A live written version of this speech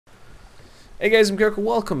Hey guys, I'm Kirk.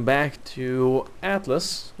 Welcome back to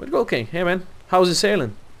Atlas with Ghul King. Hey man, how's it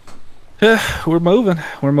sailing? We're moving.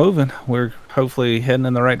 We're moving. We're hopefully heading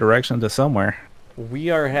in the right direction to somewhere.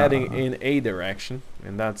 We are heading Uh, in a direction,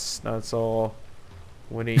 and that's all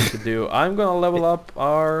we need to do. I'm gonna level up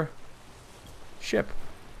our ship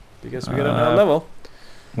because we got another uh, level.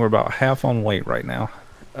 we're about half on weight right now.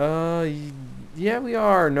 Yeah, we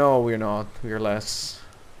are. No, we're not. We're less.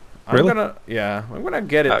 Really? I'm gonna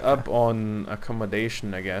get it Okay. up on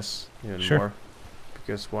accommodation, I guess, even Sure. more,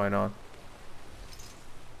 because why not?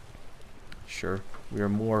 Sure, we are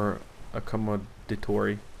more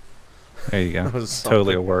accommodatory. There you That go. was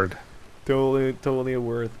Totally something. a word. Totally a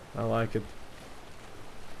word. I like it.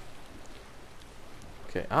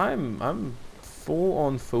 Okay, I'm full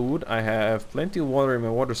on food. I have plenty of water in my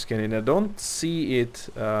water skin, and I don't see it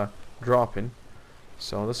dropping.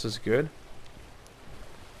 So this is good.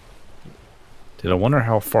 Did I wonder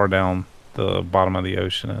how far down the bottom of the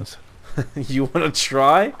ocean is? You wanna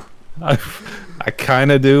try? I, I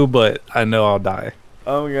kind of do, but I know I'll die.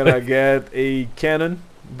 I'm gonna get a cannon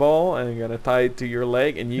ball and I'm gonna tie it to your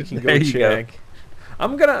leg, and you can go There you go. check.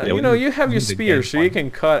 I'm gonna, Yeah, you have we your need a spear, so you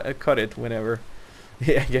gangplank. can cut it whenever.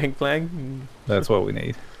 Yeah, gangplank. That's what we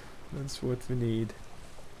need. That's what we need.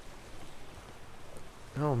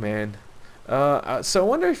 Oh man. So I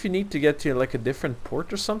wonder if you need to get to like a different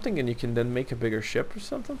port or something, and you can then make a bigger ship or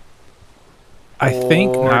something. I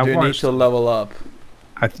think Or I do you need watched. to level up?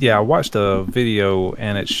 Yeah, I watched a video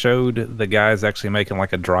and it showed the guys actually making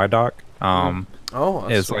like a dry dock. Mm. Oh,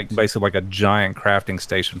 that's It's like sweet. basically like a giant crafting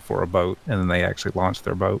station for a boat, and then they actually launched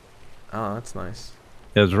their boat. Oh, that's nice.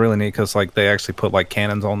 It was really neat because like they actually put like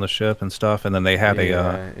cannons on the ship and stuff, and then they had a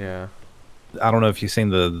Yeah, yeah. I don't know if you've seen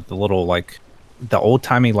the little like the old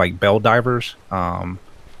timey like bell divers,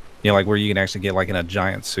 like where you can actually get like in a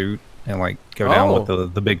giant suit and like go down with Oh,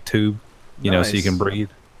 the big tube, so you can nice. breathe.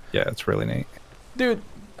 Yeah, it's really neat. Dude,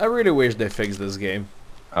 I really wish they fixed this game.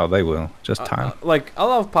 Oh, they will. Just time. Like, I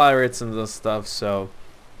love pirates and this stuff, so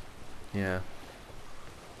yeah.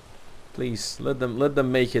 Please let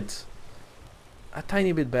them make it a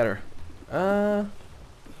tiny bit better. I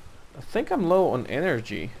think I'm low on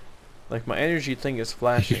energy. Like my energy thing is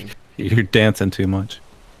flashing. You're dancing too much.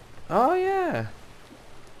 Oh yeah,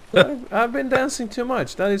 I've been dancing too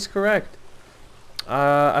much. That is correct.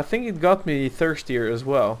 I think it got me thirstier as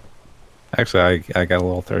well. Actually, I got a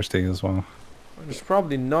little thirsty as well. It's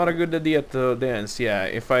probably not a good idea to dance. Yeah,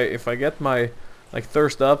 if I get my like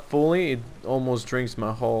thirst up fully, it almost drinks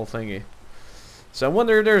my whole thingy. So I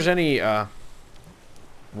wonder if there's any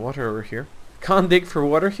water over here. Can't dig for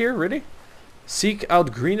water here, really? Seek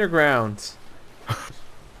out greener ground.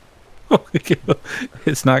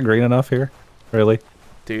 It's not green enough here, really.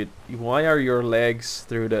 Dude, why are your legs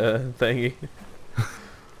through the thingy?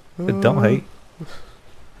 Don't hate.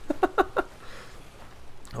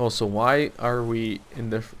 Also, why are we in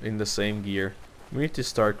the same gear? We need to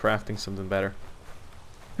start crafting something better.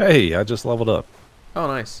 Hey, I just leveled up. Oh,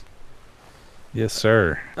 nice. Yes,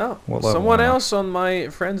 sir. Oh, What level someone am I? else on my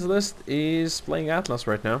friends list is playing Atlas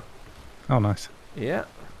right now. Oh, nice. Yeah,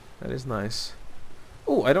 that is nice.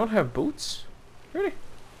 Oh, I don't have boots? Really?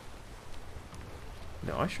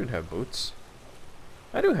 No, I should have boots.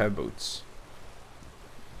 I do have boots.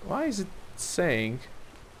 Why is it saying...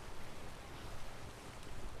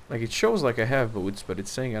 Like, it shows like I have boots, but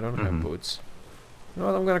it's saying I don't have boots. You know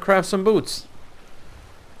what, I'm gonna craft some boots.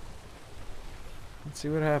 Let's see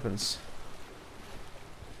what happens.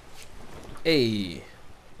 Hey,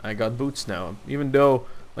 I got boots now. Even though,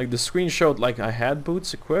 like, the screen showed like I had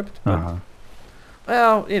boots equipped, but... Uh-huh.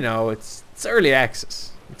 Well, it's early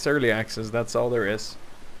access. It's early access, that's all there is.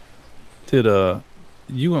 Did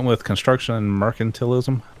you went with construction and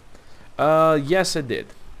mercantilism? Yes, I did.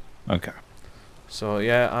 Okay. So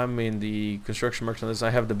yeah, I'm in the construction merchandise. I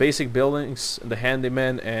have the basic buildings, the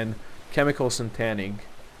handyman, and chemicals and tanning.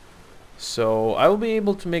 So I will be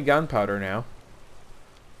able to make gunpowder now.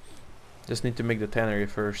 Just need to make the tannery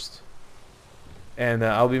first. And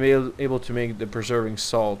I'll be able to make the preserving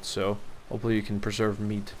salt, so hopefully you can preserve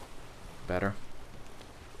meat better.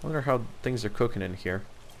 Wonder how things are cooking in here.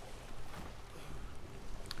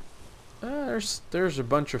 There's a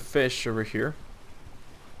bunch of fish over here.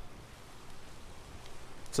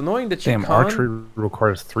 It's annoying that you Damn, can't... archery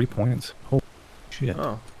requires 3 points. Holy shit.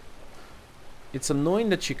 Oh. It's annoying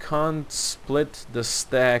that you can't split the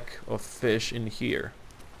stack of fish in here.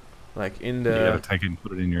 Like in You gotta the... take it and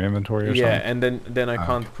put it in your inventory or Yeah, something? and then I Oh,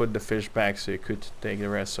 can't put the fish back, so you could take the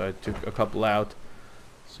rest. So I took a couple out,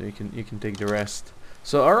 so you can take the rest.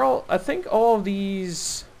 So I think all of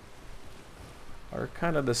these are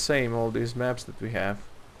kind of the same. All these maps that we have.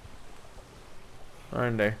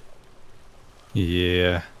 aren't they?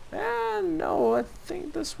 Yeah. No, I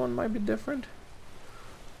think this one might be different.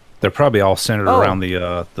 They're probably all centered Oh. around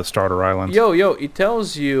the starter islands. Yo, it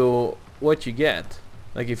tells you what you get.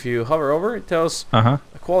 Like if you hover over, it tells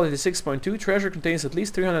quality 6.2, treasure contains at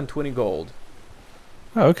least 320 gold.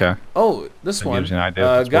 Oh, okay. Oh, this That one gives you an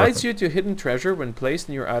idea if it's guides worth you to hidden treasure when placed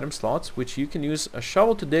in your item slots, which you can use a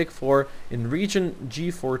shovel to dig for in region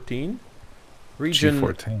G14, region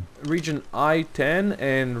G14. region I10,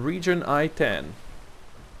 and region I10.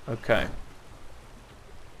 Okay.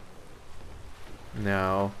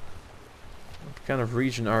 Now, what kind of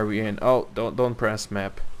region are we in? Oh, don't press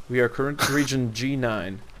map. We are current region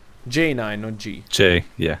G9. J9, not G. J,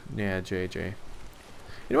 yeah. Yeah, J.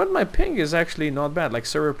 You know what? My ping is actually not bad. Like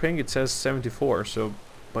server ping, it says 74. So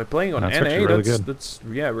by playing on That's NA, actually really good. that's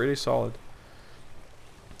yeah, really solid.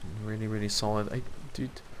 Really solid. Dude,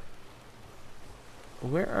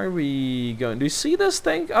 where are we going? Do you see this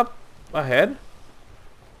thing up ahead?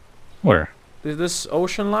 Where? Is this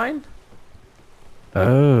ocean line?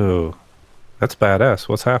 Oh, that's badass.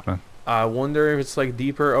 What's happening? I wonder if it's like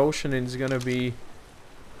deeper ocean and it's gonna be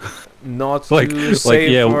not Like, too safe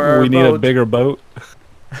yeah, for our we need boat. a bigger boat.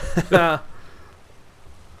 We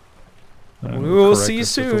will Correct see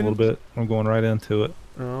us just a soon. little bit. I'm going right into it.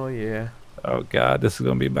 Oh yeah. Oh god, this is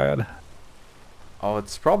gonna be bad. Oh,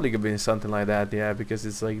 it's probably gonna be something like that, yeah, because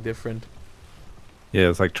it's like different. Yeah,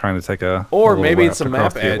 it's like trying to take a Or little maybe it's a raft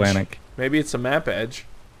map across the edge. Atlantic. Maybe it's a map edge.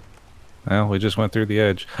 Well, we just went through the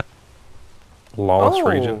edge. Lost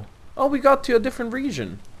region. Oh, we got to a different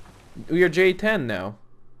region. We are J10 now.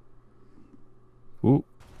 Ooh,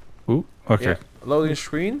 okay. Yeah. Loading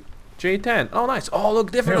screen. J10. Oh, nice. Oh,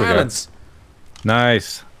 look, different There we go. islands.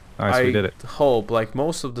 Nice, I we did it. hope like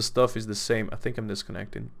most of the stuff is the same. I think I'm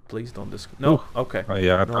disconnecting. Please don't disconnect. No. Ooh. Okay. Oh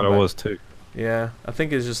yeah, I No, thought I'm it back. was too. Yeah, I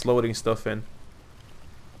think it's just loading stuff in.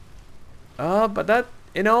 But that,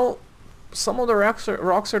 you know, some of the rocks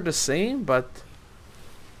are the same, but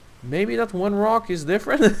maybe that one rock is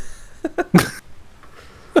different.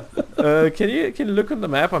 Can you look on the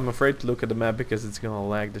map? I'm afraid to look at the map because it's gonna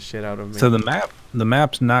lag the shit out of me. So the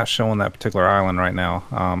map's not showing that particular island right now.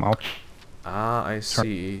 I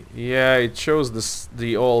see. Yeah, it shows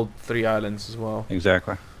the old 3 islands as well.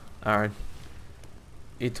 Exactly. All right.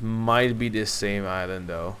 It might be the same island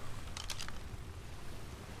though,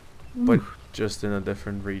 but just in a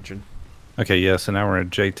different region. Okay, yeah. So now we're at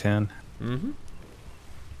J10.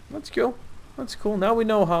 That's cool. That's cool. Now we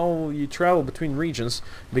know how you travel between regions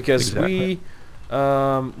because Exactly.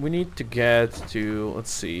 we need to get to,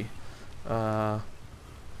 let's see, I10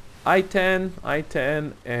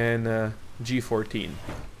 and G14.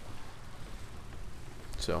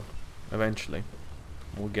 So eventually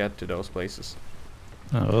we'll get to those places.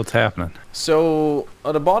 Oh, what's happening? So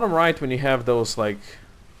at the bottom right, when you have those like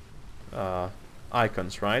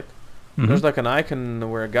icons, right? There's like an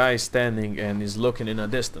icon where a guy is standing and he's looking in a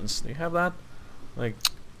distance. Do you have that? Like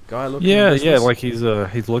guy looking in a Yeah, distance? like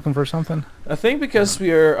he's looking for something. I think because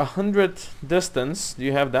we are 100 distance. Do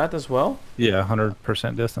you have that as well? Yeah,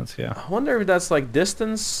 100% distance. Yeah. I wonder if that's like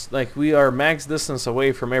distance, like we are max distance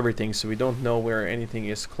away from everything, so we don't know where anything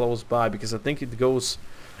is close by. Because I think it goes,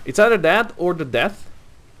 it's either that or the depth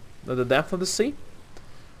of the sea.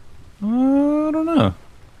 I don't know.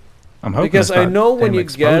 I'm hoping Because it's I not know when tame you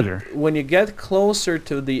exposure. get closer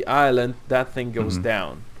to the island, that thing goes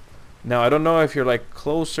down. Now I don't know if you're like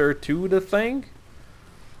closer to the thing.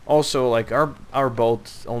 Also, like our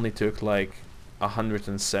boat only took like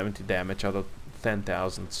 170 damage out of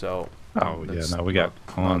 10,000, so Oh yeah, that's no, we got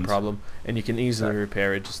not a tons. problem, and you can easily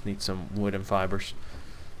repair it. Just need some wood and fibers.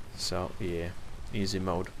 So yeah, easy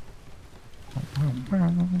mode.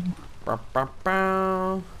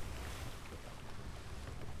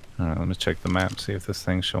 Alright, let me check the map, see if this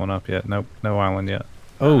thing's showing up yet. Nope, no island yet.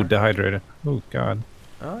 Oh, dehydrated. Oh god.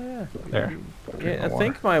 Oh yeah. There. Yeah, I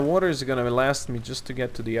think my water is gonna last me just to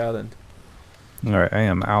get to the island. Alright, I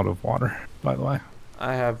am out of water, by the way.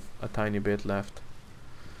 I have a tiny bit left.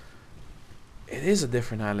 It is a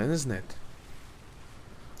different island, isn't it?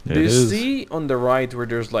 It Do you is. see on the right where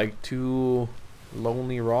there's like 2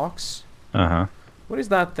 lonely rocks? Uh-huh. What is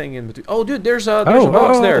that thing in between? Oh, dude, there's a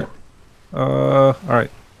box there. Alright.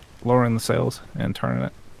 Lowering the sails and turning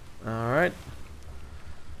it. All right.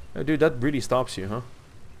 Oh, dude, that really stops you, huh?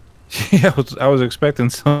 Yeah, I was expecting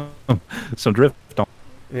some drift on.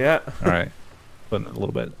 Yeah. Alright. Putting it a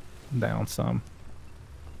little bit down some.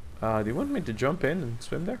 Do you want me to jump in and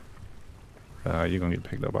swim there? You're gonna get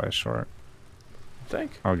picked up by a shark.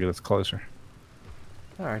 Think. I'll get us closer.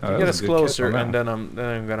 All right, Oh, you that get was us a good catch closer, on that and then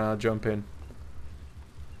I'm gonna jump in.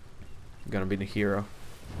 I'm gonna be the hero.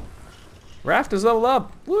 Raft is leveled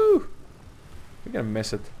up. Woo! We're gonna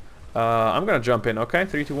miss it. I'm gonna jump in. Okay,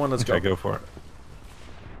 3, 2, 1. Let's go. Go for it.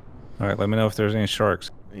 All right, let me know if there's any sharks.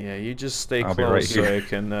 Yeah, you just stay I'll close be right so here. I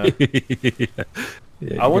can.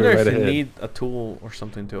 Yeah, I wonder right if you ahead. need a tool or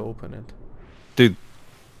something to open it. Dude,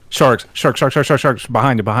 sharks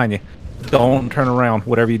behind you. Don't turn around,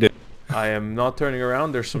 whatever you do. I am not turning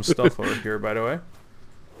around. There's some stuff over here, by the way.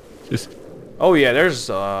 Just Oh yeah, there's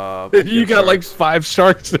you got like 5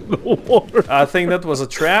 sharks in the water. I think that was a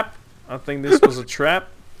trap. I think this was a trap.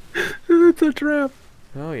 It's a trap.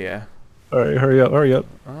 Oh yeah. All right, hurry up.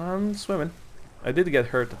 I'm swimming. I did get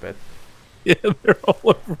hurt a bit. Yeah, they're all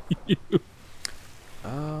over you.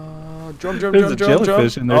 Jump, There's a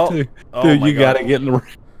jellyfish in there oh, too. oh Dude, my you God. gotta get in the.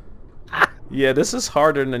 Yeah, this is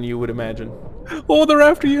harder than you would imagine. Oh, they're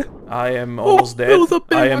after you. I am almost that dead. was a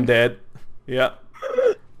big I am one. dead. Yeah.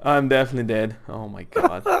 I'm definitely dead. Oh my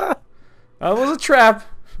God. That was a trap.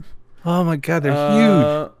 Oh my God, they're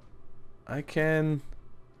huge. I can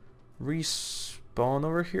respawn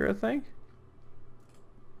over here, I think.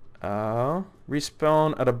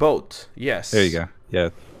 Respawn at a boat. Yes. There you go. Yeah,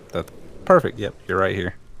 that's perfect. Yep, you're right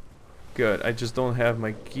here. Good. I just don't have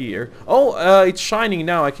my gear. Oh, it's shining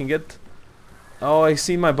now. I can get. Oh, I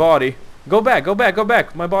see my body. Go back.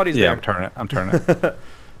 My body's Yeah, there. I'm turning it.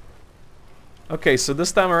 Okay, so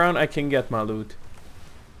this time around I can get my loot.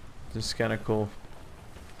 This is kind of cool.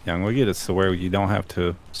 Yeah, I'm gonna get it so where you don't have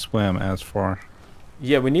to swim as far.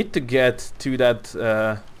 Yeah, we need to get to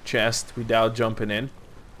that chest without jumping in.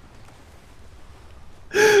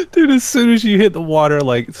 Dude, as soon as you hit the water,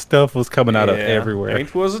 like, stuff was coming out of Yeah, everywhere.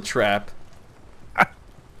 It was a trap.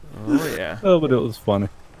 Oh yeah. Oh, but it was funny.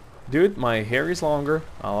 Dude, my hair is longer.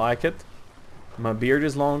 I like it. My beard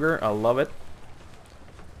is longer. I love it.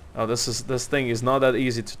 Oh, this thing is not that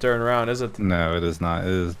easy to turn around, is it? No, it is not. It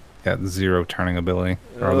is got 0 turning ability.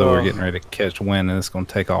 Although we're Ugh. getting ready to catch wind and it's gonna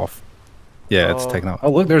take off. Yeah, it's Oh. taking off.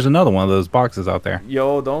 Oh, look, there's another one of those boxes out there.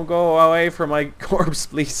 Yo, don't go away from my corpse,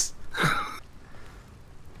 please.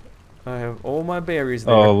 I have all my berries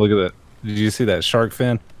there. Oh, look at that. Did you see that shark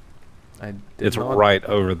fin? I did It's not. right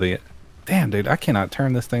over the... Damn, dude, I cannot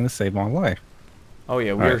turn this thing to save my life. Oh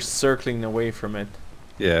yeah, we're Alright. circling away from it.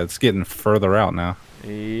 Yeah, it's getting further out now.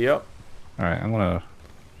 Yep. Alright, I'm gonna...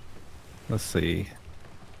 Let's see.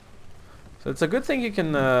 So it's a good thing you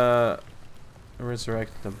can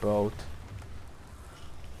resurrect the boat.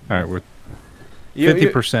 Alright, we're You-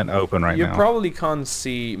 50% open right you now. probably can't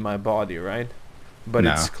see my body, right? But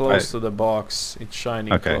No, it's close to the box. It's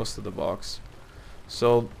shining Okay. close to the box.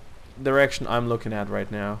 So, direction I'm looking at right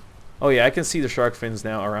now. Oh yeah, I can see the shark fins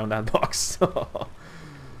now around that box.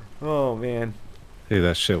 Oh man. Dude,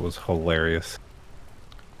 that shit was hilarious.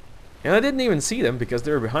 And I didn't even see them because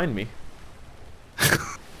they were behind me.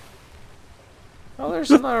 Oh,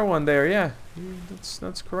 there's another one there. Yeah,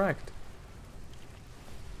 that's correct.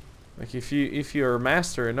 Like if you're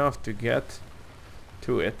master enough to get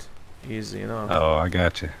to it, easy enough. Oh, I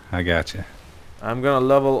got you. I'm gonna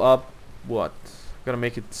level up. What? Gonna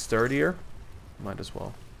make it sturdier. Might as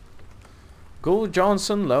well. Ghul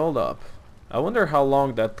Johnson leveled up. I wonder how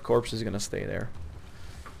long that corpse is gonna stay there.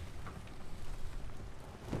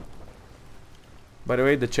 By the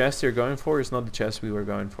way, the chest you're going for is not the chest we were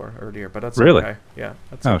going for earlier, but that's Really? okay. Yeah,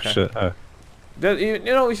 that's Oh, okay. shit. That, you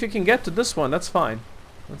know, if you can get to this one, that's fine.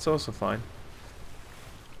 That's also fine.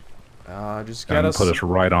 Just get Gonna us put us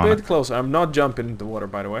right a on bit it. closer. I'm not jumping into the water,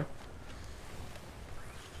 by the way.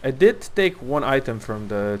 I did take one item from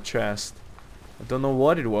the chest. I don't know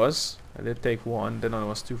what it was. I did take one, then I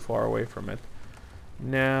was too far away from it.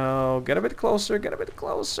 Now, get a bit closer, get a bit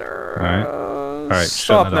closer. Alright. Alright,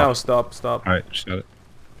 Stop shutting it now, off. stop. Alright, shut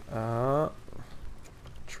it.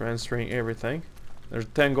 Transferring everything. There's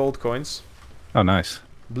 10 gold coins. Oh, nice.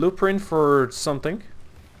 Blueprint for something.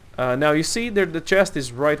 Now you see there the chest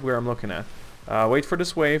is right where I'm looking at. Wait for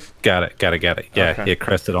this wave. Got it. Yeah, Okay. it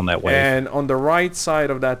crested on that wave. And on the right side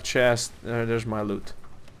of that chest, there's my loot.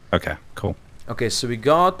 Okay, cool. Okay, so we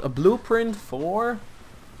got a blueprint for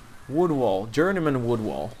wood wall, journeyman wood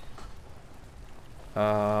wall.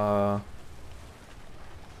 That's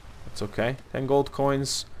okay. 10 gold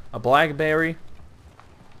coins, a blackberry.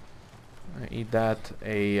 I eat that.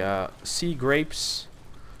 A sea grapes,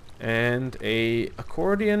 and a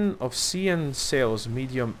accordion of sea and sails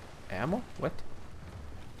medium ammo. What?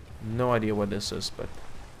 No idea what this is, but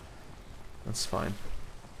that's fine.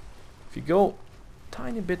 If you go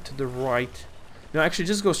tiny bit to the right, no, actually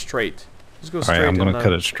just go straight. Just go straight. Alright, I'm gonna and,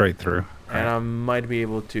 cut it straight through. and I might be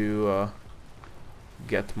able to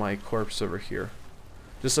get my corpse over here.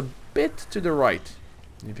 Just a bit to the right,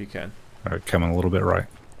 if you can. Alright, coming a little bit right.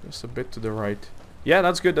 Just a bit to the right. Yeah,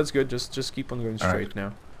 that's good. That's good. Just keep on going straight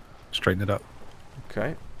now. Straighten it up.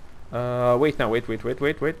 Okay. Wait now. Wait.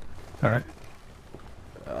 All right.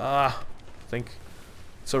 I think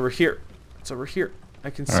it's over here. It's over here. I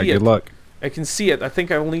can All see right, it. good luck. I can see it. I think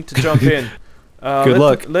I will need to jump in. Good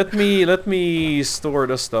luck. Let me store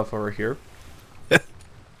this stuff over here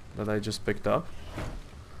that I just picked up.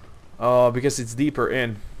 Oh, because it's deeper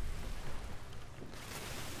in.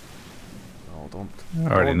 Oh, don't.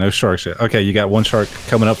 Alrighty, no sharks yet. Okay, you got one shark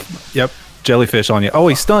coming up. Yep, jellyfish on you. Oh,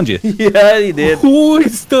 he stunned you. Yeah, he did. Oh, he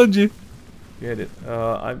stunned you. Yeah, he did.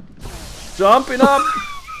 I'm jumping up.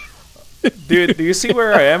 Dude, do you see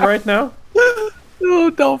where I am right now?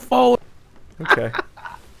 Oh, don't fall. Okay.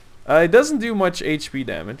 It doesn't do much HP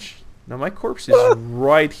damage. Now my corpse is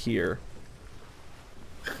right here.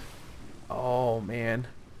 Oh man.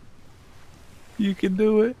 You can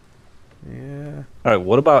do it. Yeah. All right,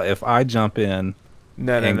 what about if I jump in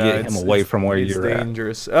and get him away from where you're at? It's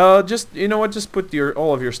dangerous. Just you know what? Just put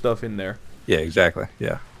all of your stuff in there. Yeah, exactly.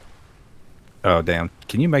 Yeah. Oh damn!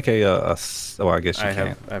 Can you make oh, I guess you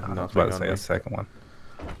can't. I have I was nothing about to on say me. a second one.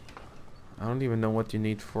 I don't even know what you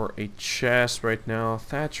need for a chest right now.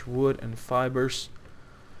 Thatch, wood, and fibers.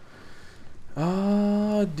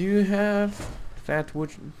 Do you have that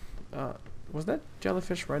wood? Was that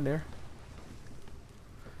jellyfish right there?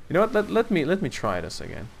 You know what? Let me try this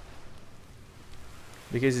again.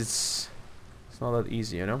 Because it's not that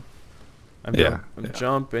easy, you know. I'm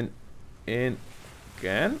jumping in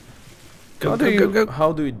again. Go.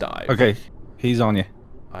 How do you dive? Okay, he's on you.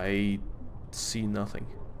 I see nothing.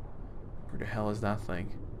 Where the hell is that thing?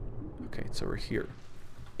 Okay, it's over here.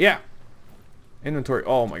 Yeah. Inventory.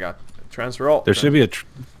 Oh my god. Transfer all. There should be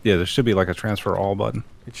there should be like a transfer all button.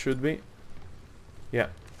 It should be. Yeah.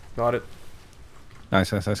 Got it.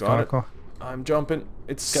 Nice. Got it. I'm jumping.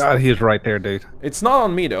 It's. God, he's right there, dude. It's not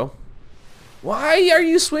on me though. Why are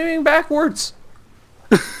you swimming backwards?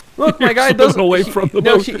 Look, my guy doesn't. Away from the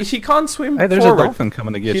no, boat. he can't swim Hey, there's forward. a dolphin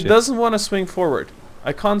coming to get you. He doesn't want to swing forward.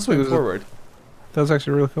 I can't swim forward. That was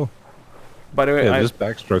actually really cool. By the way, yeah, just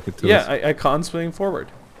backstroke it to us. I can't swing forward.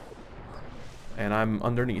 And I'm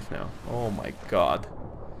underneath now. Oh my god.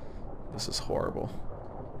 This is horrible.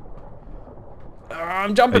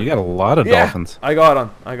 I'm jumping. Hey, you got a lot of dolphins. I got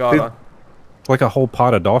on. Dude, like a whole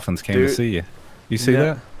pot of dolphins came to see you. You see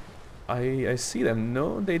that? I see them.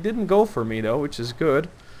 No, they didn't go for me though, which is good.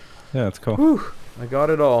 Yeah, that's cool. Whew, I got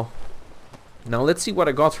it all. Now let's see what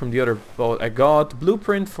I got from the other boat. I got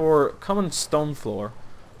blueprint for common stone floor.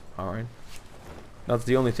 Alright. That's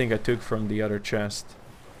the only thing I took from the other chest.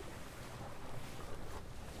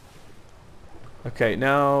 Okay,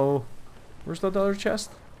 now... Where's that other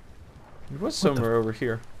chest? It was somewhere over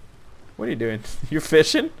here. What are you doing? You're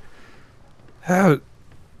fishing? How?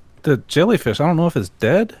 The jellyfish, I don't know if it's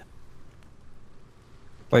dead.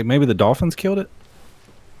 Like maybe the dolphins killed it?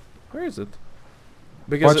 Where is it?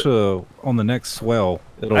 Because watch on the next swell.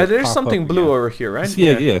 There's something blue over here, right?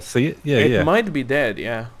 Yeah, see it? Yeah, it might be dead,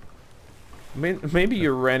 yeah. Maybe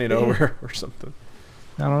you ran it over or something.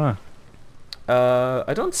 I don't know.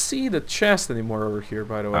 I don't see the chest anymore over here,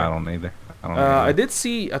 by the way. I don't either. I did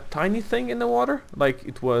see a tiny thing in the water, like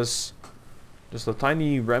it was just a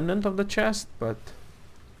tiny remnant of the chest, but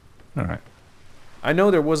all right. I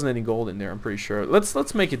know there wasn't any gold in there. I'm pretty sure.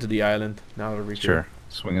 Let's make it to the island now that we're here.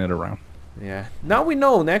 Swinging it around. Yeah. Now we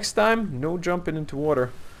know. Next time, no jumping into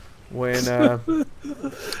water when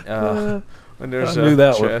there's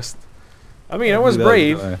a chest. I mean, I was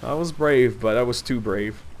brave. I was brave, but I was too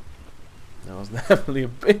brave. I was definitely a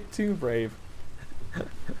bit too brave.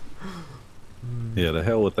 Yeah, the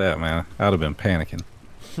hell with that, man. I'd have been panicking.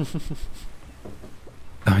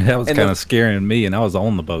 I mean, that was kind of scaring me, and I was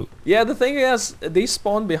on the boat. Yeah, the thing is, they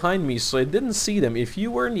spawned behind me, so I didn't see them. If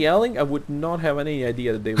you weren't yelling, I would not have any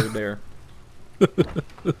idea that they were there.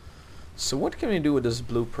 So what can we do with these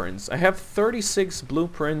blueprints? I have 36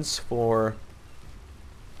 blueprints for...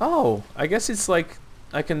 Oh, I guess it's like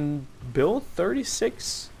I can build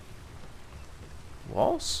 36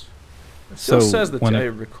 walls? It still says that I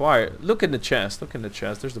require... Look in the chest. Look in the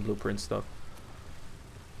chest. There's the blueprint stuff.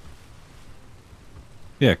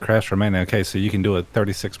 Yeah, crash remaining. Okay, so you can do it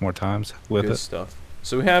 36 more times with Good it. stuff.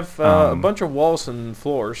 So we have a bunch of walls and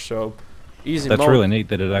floors, so easy That's mode. really neat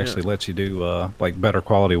that it actually lets you do like better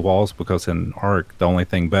quality walls, because in Ark the only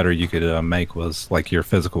thing better you could make was like your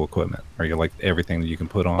physical equipment, or your like everything that you can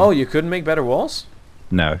put on. Oh, you couldn't make better walls?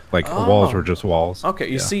 No, like the walls were just walls. Okay,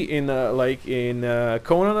 you see in like in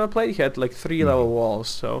Conan I played, he had like 3 level walls.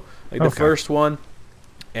 So like the first one,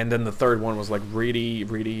 and then the third one was like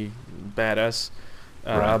really badass.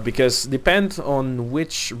 Because depend on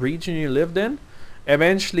which region you lived in,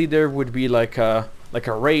 eventually there would be like a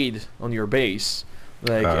raid on your base.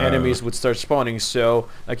 Like enemies would start spawning. So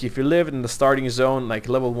like if you lived in the starting zone, like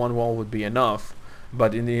level 1 wall would be enough.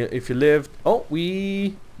 But if you lived, oh,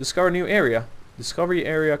 we discover a new area. Discovery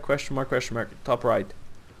area, question mark, top right.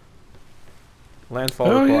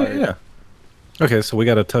 Landfall required. Yeah. Okay, so we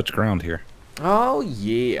got to touch ground here. Oh,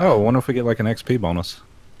 yeah. Oh, I wonder if we get like an XP bonus.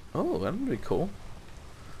 Oh, that would be cool.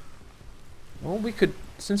 Well, we could,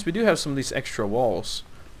 since we do have some of these extra walls,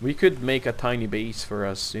 we could make a tiny base for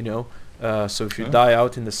us, you know. So if you die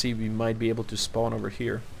out in the sea, we might be able to spawn over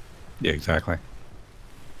here. Yeah, exactly.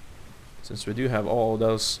 Since we do have all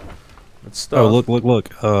those stuff. Oh, look.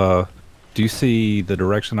 Do you see the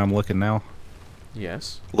direction I'm looking now?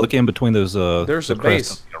 Yes. Look in between those. There's a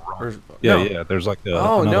base. Yeah, no. yeah. There's like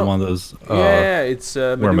another one of those. Yeah, it's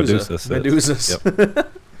Medusa. Where Medusa sits. Medusas.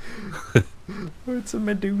 Yep. It's a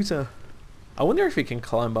Medusa. I wonder if we can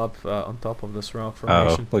climb up on top of this rock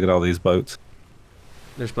formation. Oh, look at all these boats.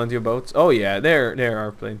 There's plenty of boats. Oh yeah, there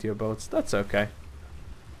are plenty of boats. That's okay.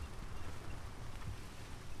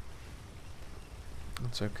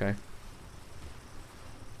 That's okay.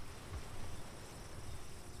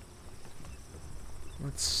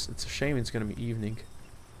 It's a shame it's gonna be evening.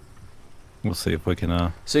 We'll see if we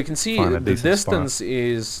can. So you can see the distance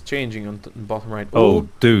is changing on the bottom right. Oh,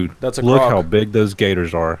 dude, that's a look croc. how big those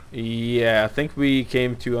gators are. Yeah, I think we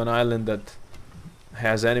came to an island that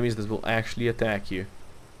has enemies that will actually attack you.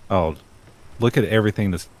 Oh, look at everything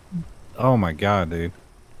that's. Oh my god, dude.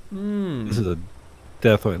 This is a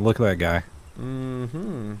death way. Look at that guy.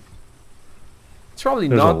 It's probably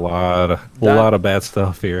There's not a lot of bad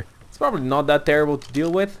stuff here. It's probably not that terrible to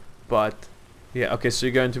deal with, but yeah. Okay, so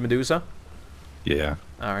you're going to Medusa. Yeah.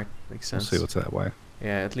 All right, makes sense. We'll see what's that way.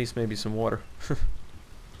 Yeah, at least maybe some water.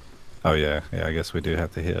 Oh yeah, yeah. I guess we do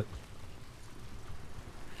have to hit.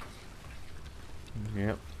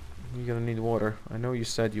 Yep, you're gonna need water. I know you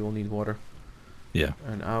said you will need water. Yeah.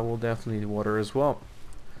 And I will definitely need water as well.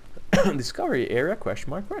 Discovery area, question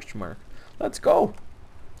mark. Let's go.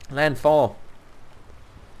 Landfall.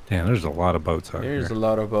 Damn, there's a lot of boats out here. There's a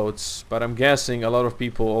lot of boats, but I'm guessing a lot of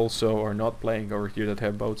people also are not playing over here that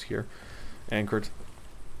have boats here anchored.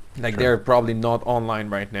 Like they're probably not online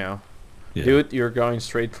right now. Yeah. Dude, you're going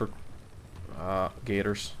straight for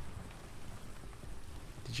gators.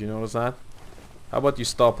 Did you notice that? How about you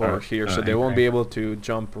stop over here so they won't be able to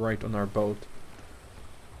jump right on our boat.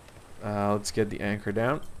 Let's get the anchor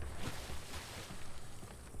down.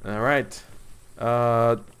 Alright.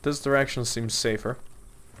 This direction seems safer.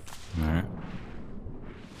 Alright.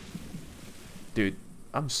 Dude,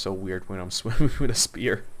 I'm so weird when I'm swimming with a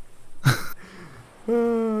spear.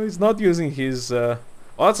 He's not using his... Oh,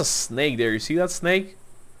 that's a snake there. You see that snake?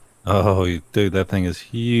 Oh, dude, that thing is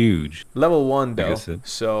huge. Level 1 though.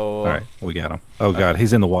 So... Alright, we got him. Oh god,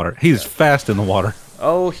 he's in the water. He's fast in the water.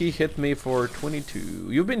 Oh, he hit me for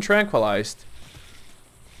 22. You've been tranquilized.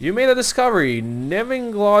 You made a discovery.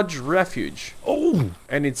 Neving Lodge Refuge. Oh!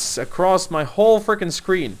 And it's across my whole freaking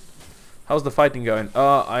screen. How's the fighting going?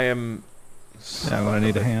 I am... Yeah, I'm gonna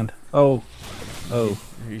need a hand. Oh. Oh.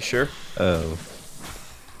 Are you sure? Oh.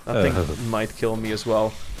 That thing might kill me as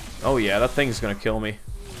well. Oh yeah, that thing's gonna kill me.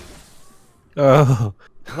 Oh.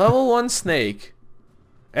 Level 1 snake.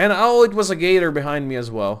 And oh, it was a gator behind me as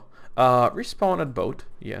well. Respawn at boat.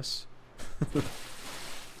 Yes.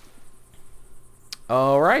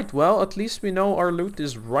 Alright, well, at least we know our loot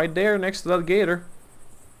is right there next to that gator.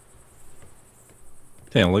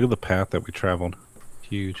 Damn, look at the path that we traveled.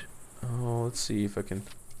 Huge. Oh, let's see if I can...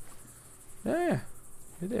 Yeah,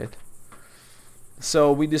 we did.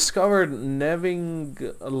 So, we discovered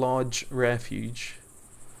Neving Lodge Refuge.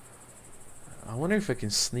 I wonder if I can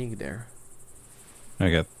sneak there.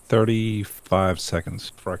 I got 35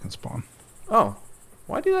 seconds before I can spawn. Oh,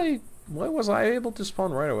 why was I able to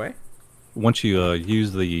spawn right away? Once you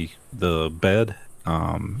use the bed,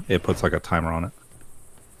 it puts like a timer on it.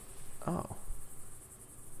 Oh.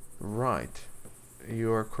 Right.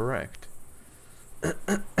 You are correct.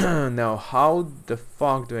 Now, how the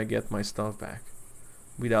fuck do I get my stuff back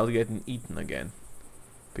without getting eaten again?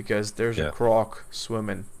 Because there's a croc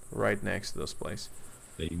swimming right next to this place.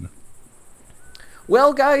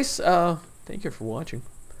 Well, guys, thank you for watching.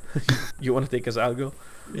 You want to take us out, Ghul?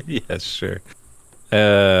 Yes, sure.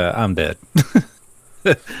 I'm dead.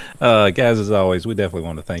 Guys, as always, we definitely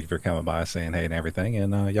want to thank you for coming by, saying hey and everything,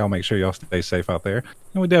 and y'all make sure y'all stay safe out there,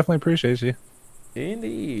 and we definitely appreciate you.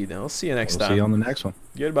 Indeed. I'll see you next time. See you on the next one.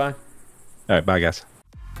 Goodbye. All right, bye, guys.